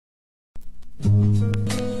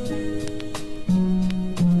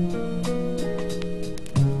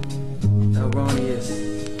Erroneous,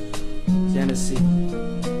 Genesee,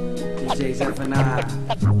 DJ's F&I,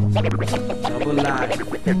 Double Life.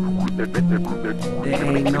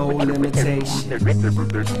 There ain't no limitations.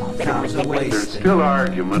 Time's a waste. There's still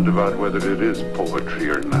argument about whether it is poetry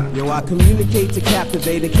or not. Yo, I communicate to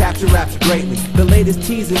captivate and capture raps greatly. The latest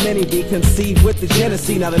tease in many be conceived with the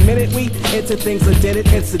Genesee. Now the minute we enter things are dented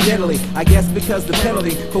incidentally. I guess because the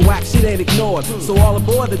penalty for whack shit ain't ignored. So all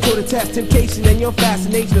aboard the tour to test temptation and your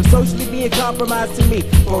fascination of socially being compromised to me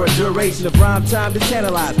for a duration of rhyme time to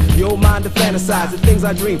tantalize your mind to fantasize the things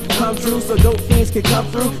I dream come true so dope fiends can come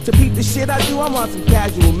through to peep the shit I do. I'm on some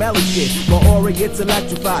casual mellow shit. My aura gets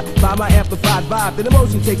electrified by my amplified vibe. Then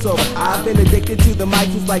emotion takes over. I've been addicted to the mic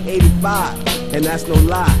since like 85, and that's no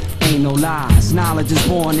lie. Ain't no lies, knowledge is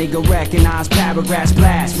born, nigga recognize paragraphs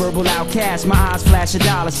blast, verbal outcast, my eyes flash of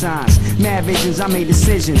dollar signs, mad visions, I made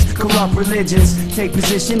decisions, corrupt religions, take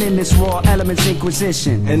position in this raw elements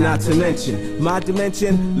inquisition. And not to mention, my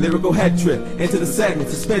dimension, lyrical head trip, into the segment,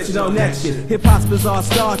 suspension on that shit, hip-hop's bizarre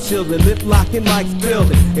star children, lip locking mics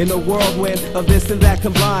building, in a whirlwind of this and that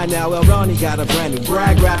combined. Now El Ronnie got a brand new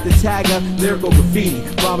brag rap, the tagger, lyrical graffiti,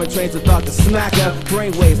 bombing trains of thought to smack her,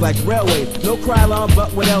 brainwaves like railways, no cry alarm,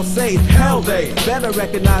 but what else say? Hell they better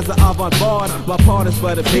recognize the avant-garde. My partners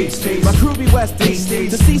for the beats, my crew be West East.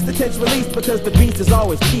 Deceased the tense release because the beats is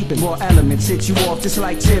always keeping more elements hit you off just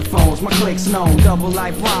like chip phones. My clicks known, double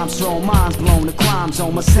life rhymes thrown, minds blown, the crime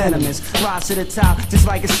zone, my sentiments rise to the top just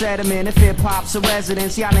like a sediment. If hip hop's a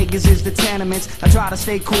residence, y'all niggas is the tenements. I try to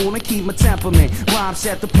stay cool and keep my temperament. Rhyme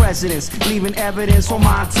set the precedence, leaving evidence for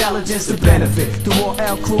my intelligence to benefit the raw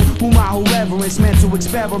L crew, whom I reverence. Mental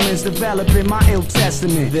experiments developing my ill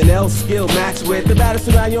testament. Then L skill match with the battles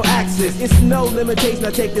around your axis. It's no limitation.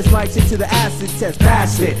 I take this mic shit to the acid test.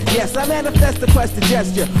 Pass it. Yes, I manifest the quest to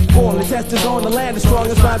gesture. Form the test is on the land. The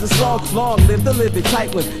strongest rhymes are song. Long live the livid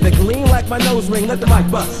tight ones that gleam like my nose ring. Let the mic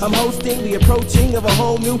bust. I'm hosting the approaching of a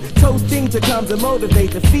whole new toasting to come to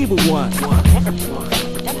motivate the feeble one.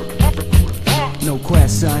 No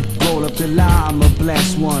quest, son. Roll up the line, I'm a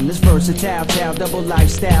blessed one. This versatile, double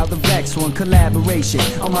lifestyle, the vex one. Collaboration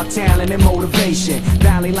on my talent and motivation.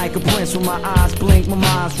 Valley like a prince when my eyes blink, my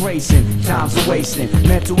mind's racing. Time's a wasting.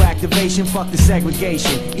 Mental activation, fuck the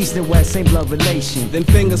segregation. East and west, same blood relation. Then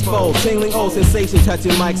fingers fold, tingling old sensation,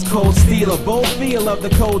 touching mics cold steel. A bold feel of the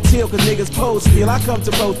cold chill, cause niggas cold steel. I come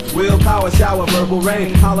to both willpower, shower, verbal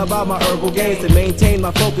rain. Holler about my herbal gains to maintain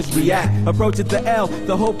my focus, react. Approach it the L,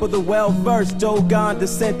 the hope of the well-versed. Gone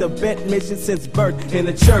descent of bent mission since birth in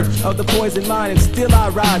the church of the poison mind, and still I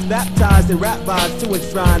rise, baptized in rap vibes to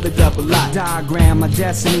enshrine the double life. Diagram my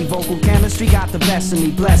destiny, vocal chemistry got the best of me,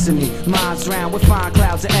 blessing me. Minds round with fine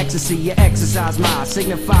clouds of ecstasy. You exercise my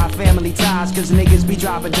signify family ties, cause niggas be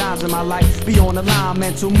dropping dimes in my life. Be on the line,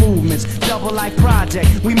 mental movements, double life project.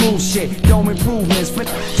 We move shit, dome improvements. For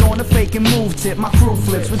on the fake and move tip, my crew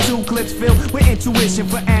flips with 2 clips filled with intuition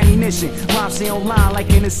for ammunition. Rhymes stay online like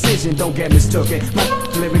an incision, don't get mistook. My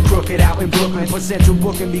living crooked out in Brooklyn, but Central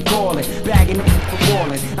Booking be calling, bagging it for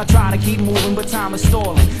balling. I try to keep moving, but time is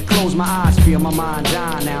stalling. Close my eyes, feel my mind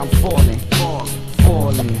dying. Now I'm falling, falling.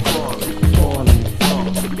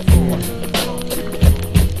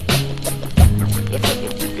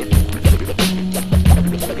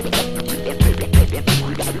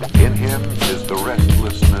 In him is the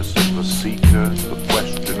restlessness of the seeker, the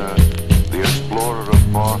questioner, the explorer of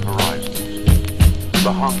far horizons,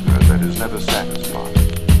 the hunger that is never satisfied.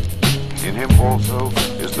 In him also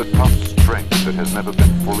is the tough strength that has never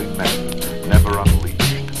been fully measured, never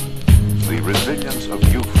unleashed, the resilience of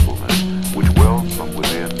youthfulness which wells from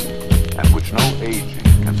within and which no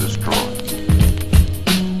aging can destroy.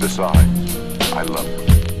 Besides, I love him.